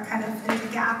where kind of there's a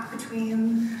gap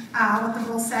between what the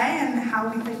rules say and how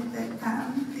we think that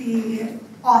the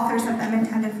authors of them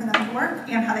intended for them to work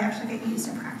and how they actually get used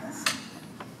in practice.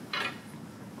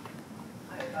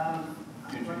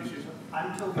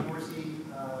 I'm Toby Horsey.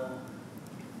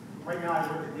 Right now I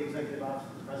work at the Executive Office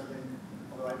of the President,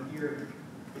 although I'm here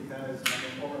because I'm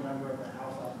a former member of the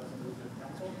House Office of the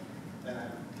Council, and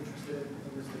I'm interested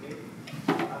in this debate.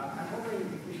 I'm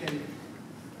wondering if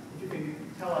you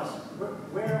can tell us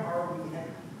where are we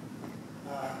headed?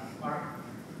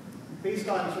 Based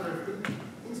on sort of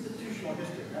institutional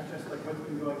history, not just like what's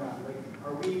been going on. Like,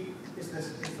 is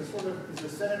the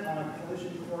Senate on a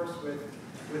collision course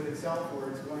with itself, where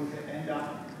it's going to end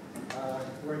up,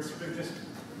 where it's sort of just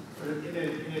sort of in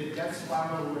a death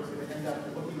spiral, where it's going to end up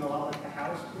looking a lot like the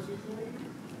House procedurally,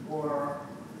 or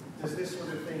does this sort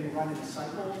of thing run in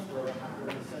cycles where the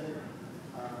Senate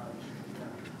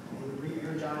will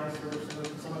re-energize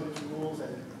some of its rules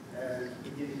and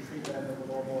begin to treat them with a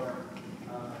little more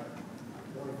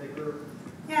vigor?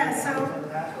 Yeah, so...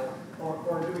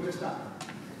 Or do we just not?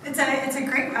 It's a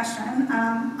great question.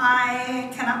 I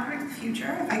cannot predict the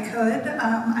future. If I could,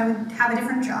 I would have a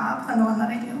different job than the one that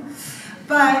I do.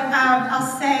 But I'll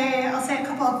say a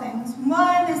couple of things.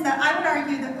 One is that I would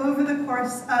argue that over the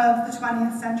course of the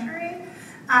 20th century,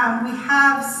 we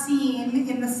have seen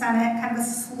in the Senate kind of a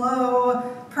slow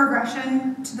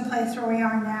progression to the place where we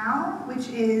are now, which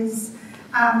is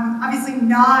obviously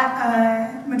not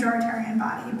a majoritarian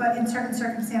body, but in certain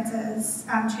circumstances,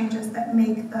 changes that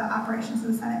make the operations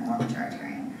of the Senate more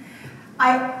majoritarian.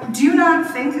 I do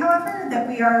not think, however, that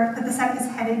the Senate is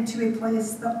headed to a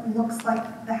place that looks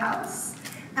like the House.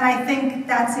 And I think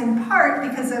that's in part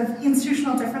because of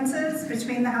institutional differences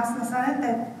between the House and the Senate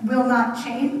that will not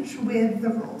change with the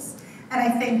rules. And I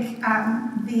think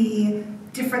the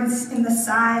difference in the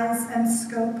size and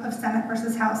scope of Senate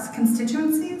versus House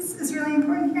constituencies is really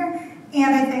important here.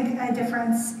 And I think a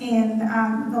difference in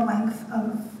the length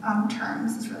of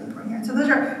terms is really important here. So those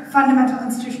are fundamental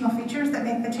institutional features that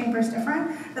make the chambers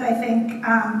different that I think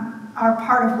are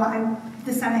part of why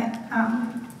the Senate,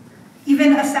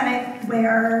 even a Senate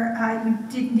where you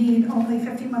did need only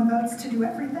 51 votes to do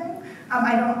everything,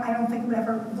 I don't think it would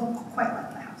ever look quite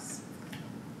like the House.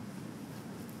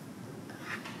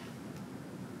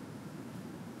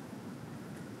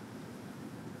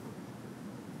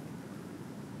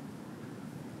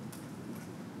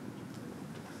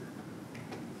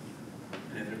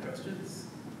 Any other questions?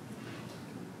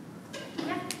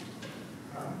 Yeah.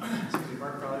 Excuse me,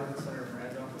 Mark Crowley with the Senator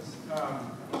Moran's office.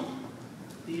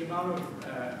 The amount of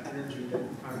energy that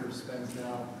Congress spends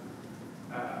now,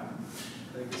 I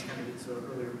think this kind of gets to an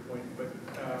earlier point, but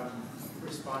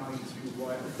responding to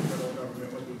what the federal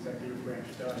government, what the executive branch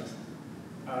does,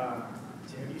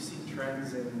 have you seen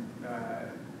trends in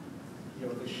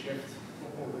the shift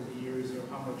over the years,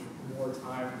 how much more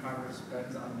time Congress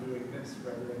spends on doing this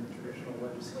rather than traditional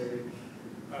legislating,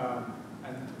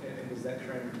 and is that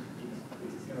trend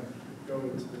going to go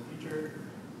into the future?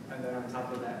 And then on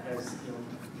top of that, has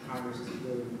Congress's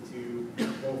ability to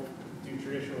both do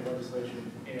traditional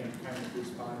legislation and kind of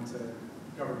respond to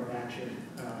government action,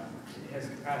 has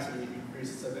capacity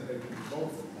increased so that they can do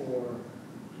both, or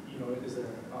is there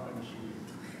an issue?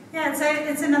 Yeah,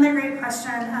 it's another great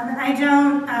question, and I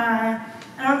don't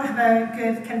have a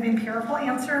good kind of empirical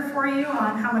answer for you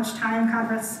on how much time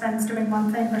Congress spends doing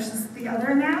one thing versus the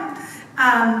other now.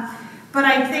 But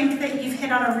I think that you've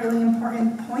hit on a really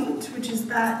important point, which is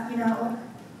that,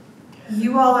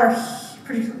 you all are,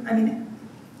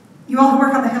 you all who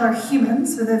work on the Hill are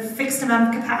humans with a fixed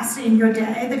amount of capacity in your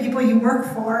day. The people you work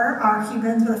for are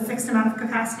humans with a fixed amount of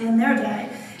capacity in their day.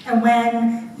 And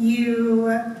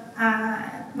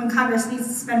when Congress needs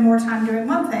to spend more time doing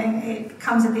one thing, it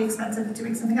comes at the expense of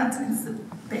doing something else. I mean, it's the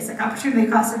basic opportunity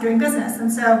cost of doing business.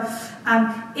 And so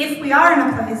if we are in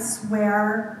a place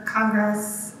where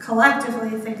Congress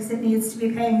collectively thinks it needs to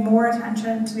be paying more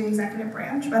attention to the executive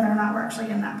branch, whether or not we're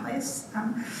actually in that place,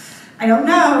 I don't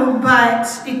know, but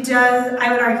it does,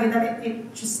 I would argue that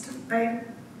it just, by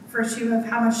virtue of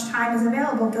how much time is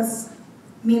available, does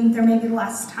mean that there may be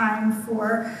less time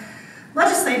for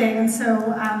legislating. And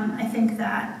so I think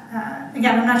that,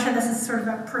 again, I'm not sure this is sort of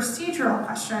a procedural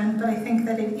question, but I think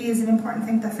that it is an important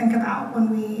thing to think about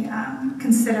when we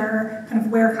consider kind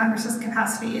of where Congress's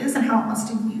capacity is and how it wants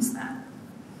to use that.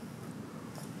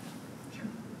 Sure.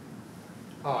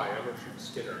 Hi, I'm Richard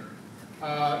Skinner.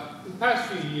 In the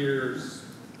past few years,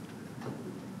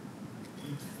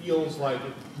 it feels like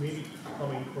it may be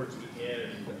coming towards the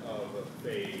end of a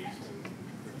phase in the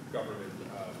government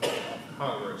of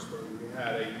Congress where we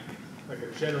had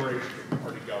a generation of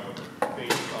party government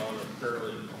based on a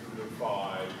fairly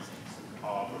unified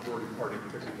majority party,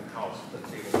 particularly in the House,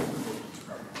 that's able to vote its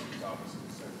preferences, obviously,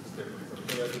 the Senate is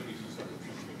different. So I think these are something that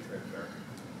should be transparent.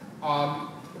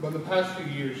 But in the past few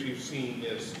years, you've seen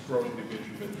this growing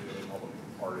division within the Republican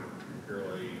Party,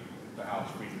 particularly the House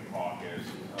Freedom Caucus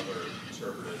and other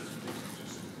conservatives who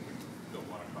just don't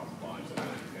want to compromise on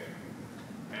anything.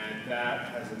 And that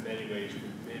has in many ways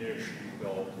diminished the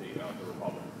ability of the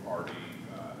Republican Party,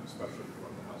 especially to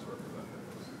run the House of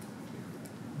Representatives.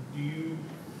 Do you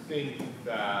think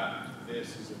that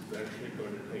this is eventually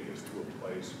going to take us to a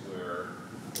place where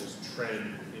this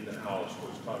trend in the House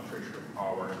towards concentration of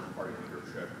power and party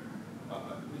leadership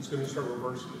is going to start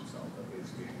reversing itself? I mean,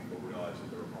 people realize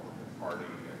that the Republican Party,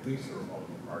 at least the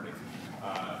Republican Party,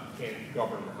 can't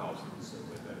govern the House in the same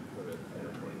way that it could have 10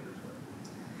 or 20 years ago.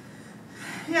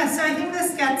 Yeah, so I think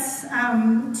this gets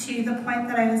to the point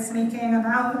that I was making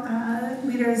about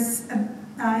leaders'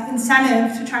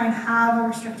 incentive to try and have a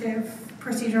restrictive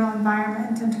procedural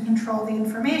environment and to control the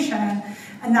information.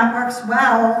 And that works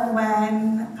well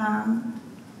when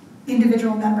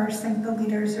individual members think the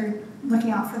leaders are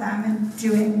looking out for them and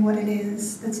doing what it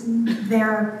is that's in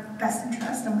their best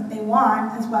interest and what they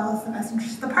want, as well as the best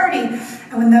interest of the party.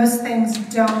 And when those things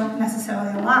don't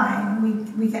necessarily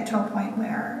align, we get to a point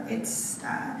where it's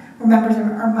where members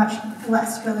are much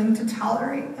less willing to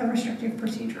tolerate a restrictive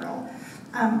procedural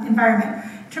environment.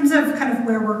 In terms of kind of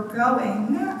where we're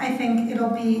going, I think it'll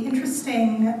be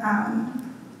interesting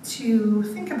to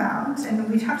think about, and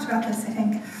we talked about this, I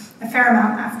think, a fair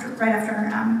amount right after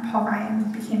Paul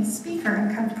Ryan became Speaker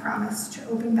and kind of promised to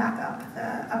open back up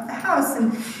the House.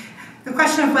 And the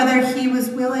question of whether he was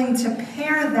willing to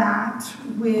pair that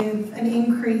with an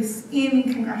increase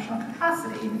in congressional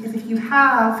capacity, because if you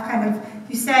have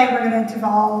you say we're going to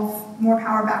devolve more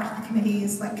power back to the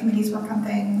committees, let committees work on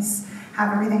things,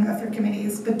 have everything go through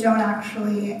committees, but don't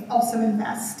actually also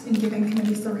invest in giving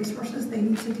committees the resources they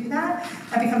need to do that,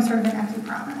 that becomes sort of an empty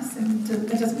promise, and it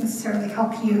doesn't necessarily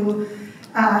help you.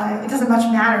 It doesn't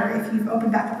much matter if you've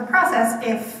opened back up the process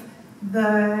if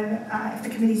the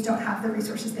committees don't have the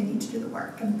resources they need to do the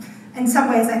work. And in some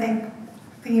ways, I think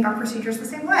thinking about procedures the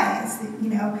same way. Is that, you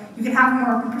can have a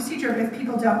more open procedure, but if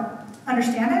people don't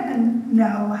understand it and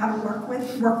know how to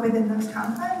work within those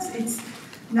confines, it's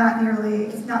not going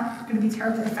to be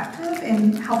terribly effective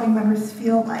in helping members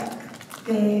feel like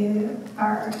they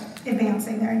are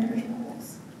advancing their individual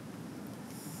goals.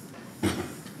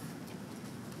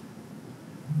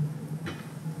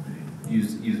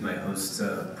 Use my host's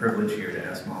privilege here to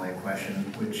ask Molly a question,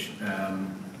 which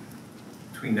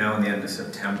between now and the end of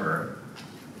September,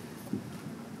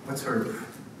 what sort of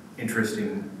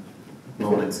interesting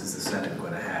moments is the Senate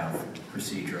going to have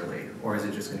procedurally, or is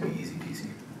it just going to be easy peasy?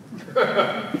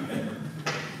 I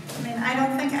mean, I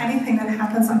don't think anything that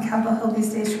happens on Capitol Hill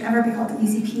these days should ever be called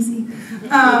easy peasy.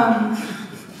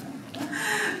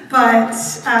 But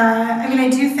I mean, I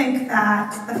do think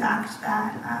that the fact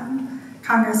that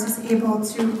Congress was able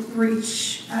to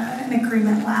reach an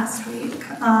agreement last week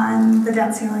on the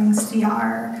debt ceilings,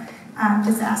 DR,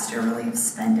 disaster relief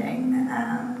spending,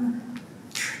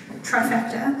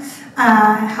 trifecta,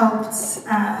 helped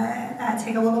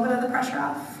take a little bit of the pressure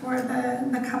off for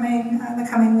the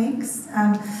coming weeks.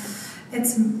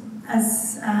 It's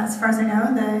as far as I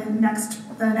know, the next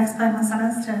plan in the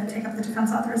Senate is to take up the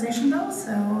defense authorization bill.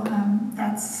 So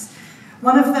that's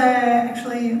one of the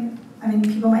actually. I mean,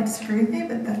 people might disagree with me,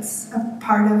 but that's a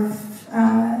part of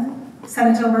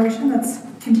Senate deliberation that's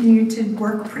continued to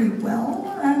work pretty well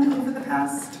over the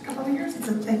past couple of years. It's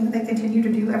a thing that they continue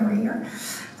to do every year.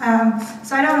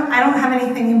 So I don't have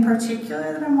anything in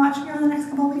particular that I'm watching over the next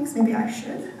couple of weeks. Maybe I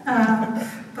should.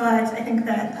 But I think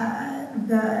that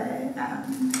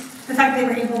the fact they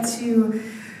were able to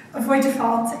avoid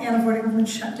default and avoid a government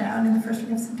shutdown in the first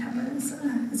week of September is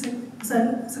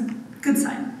a good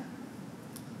sign.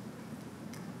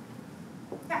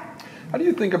 How do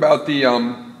you think about the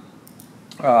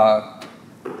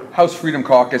House Freedom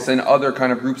Caucus and other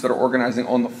kind of groups that are organizing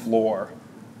on the floor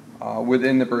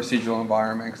within the procedural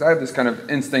environment? Because I have this kind of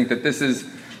instinct that this is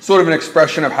sort of an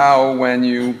expression of how when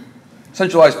you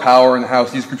centralize power in the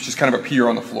House, these groups just kind of appear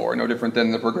on the floor, no different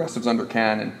than the progressives under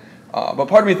Cannon. But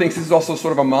part of me thinks this is also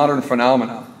sort of a modern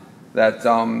phenomenon that,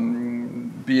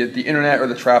 be it the internet or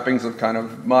the trappings of kind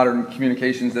of modern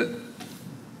communications, that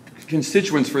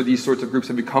constituents for these sorts of groups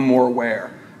have become more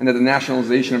aware, and that the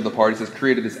nationalization of the parties has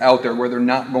created this out there where they're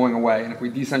not going away. And if we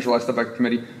decentralize stuff like the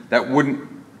committee, that wouldn't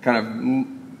kind of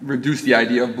reduce the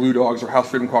idea of blue dogs or House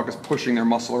Freedom Caucus pushing their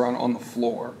muscle around on the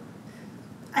floor.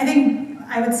 I think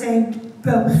I would say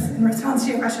both in response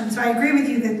to your question. So I agree with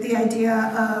you that the idea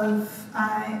of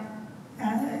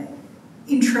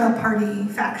intra-party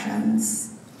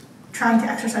factions trying to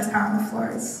exercise power on the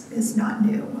floor is not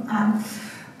new.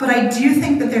 But I do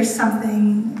think that there's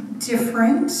something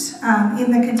different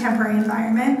in the contemporary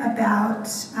environment about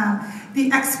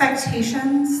the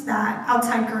expectations that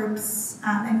outside groups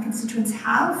and constituents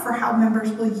have for how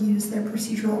members will use their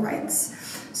procedural rights.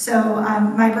 So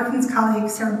my Brookings colleague,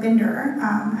 Sarah Binder,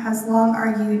 has long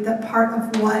argued that part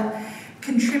of what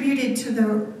contributed to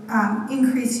the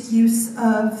increased use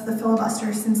of the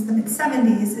filibuster since the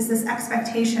mid-70s is this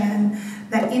expectation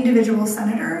that individual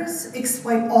senators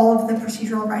exploit all of the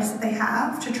procedural rights that they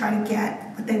have to try to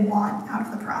get what they want out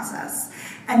of the process.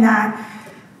 And that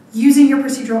using your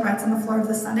procedural rights on the floor of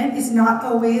the Senate is not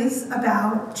always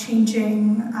about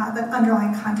changing the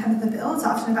underlying content of the bill. It's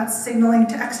often about signaling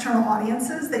to external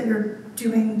audiences that you're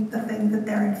doing the thing that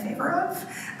they're in favor of.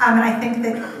 And I think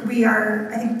that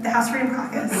I think the House Freedom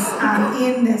Caucus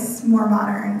in this more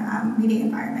modern media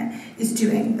environment is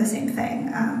doing the same thing,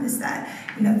 is that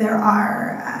there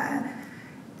are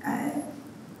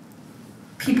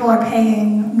people are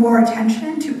paying more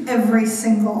attention to every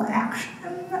single action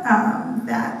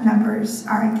that members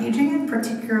are engaging in,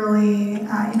 particularly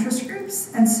interest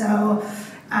groups. And so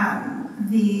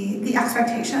the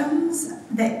expectations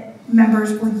that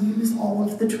members will use all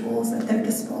of the tools at their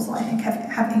disposal, I think,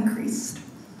 have increased.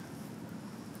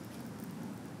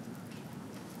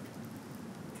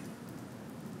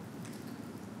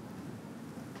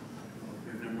 If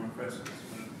you have no more questions,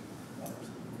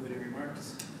 concluding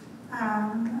remarks?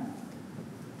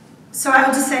 So I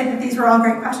will just say that these were all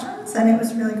great questions, and it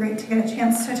was really great to get a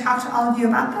chance to talk to all of you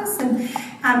about this.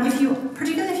 And if you,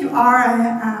 particularly if you are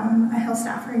a Hill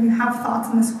staffer and you have thoughts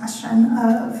on this question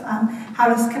of how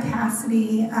does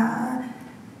capacity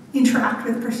interact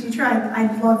with procedure,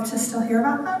 I'd love to still hear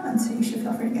about them, and so you should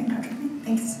feel free to get in touch with me.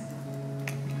 Thanks.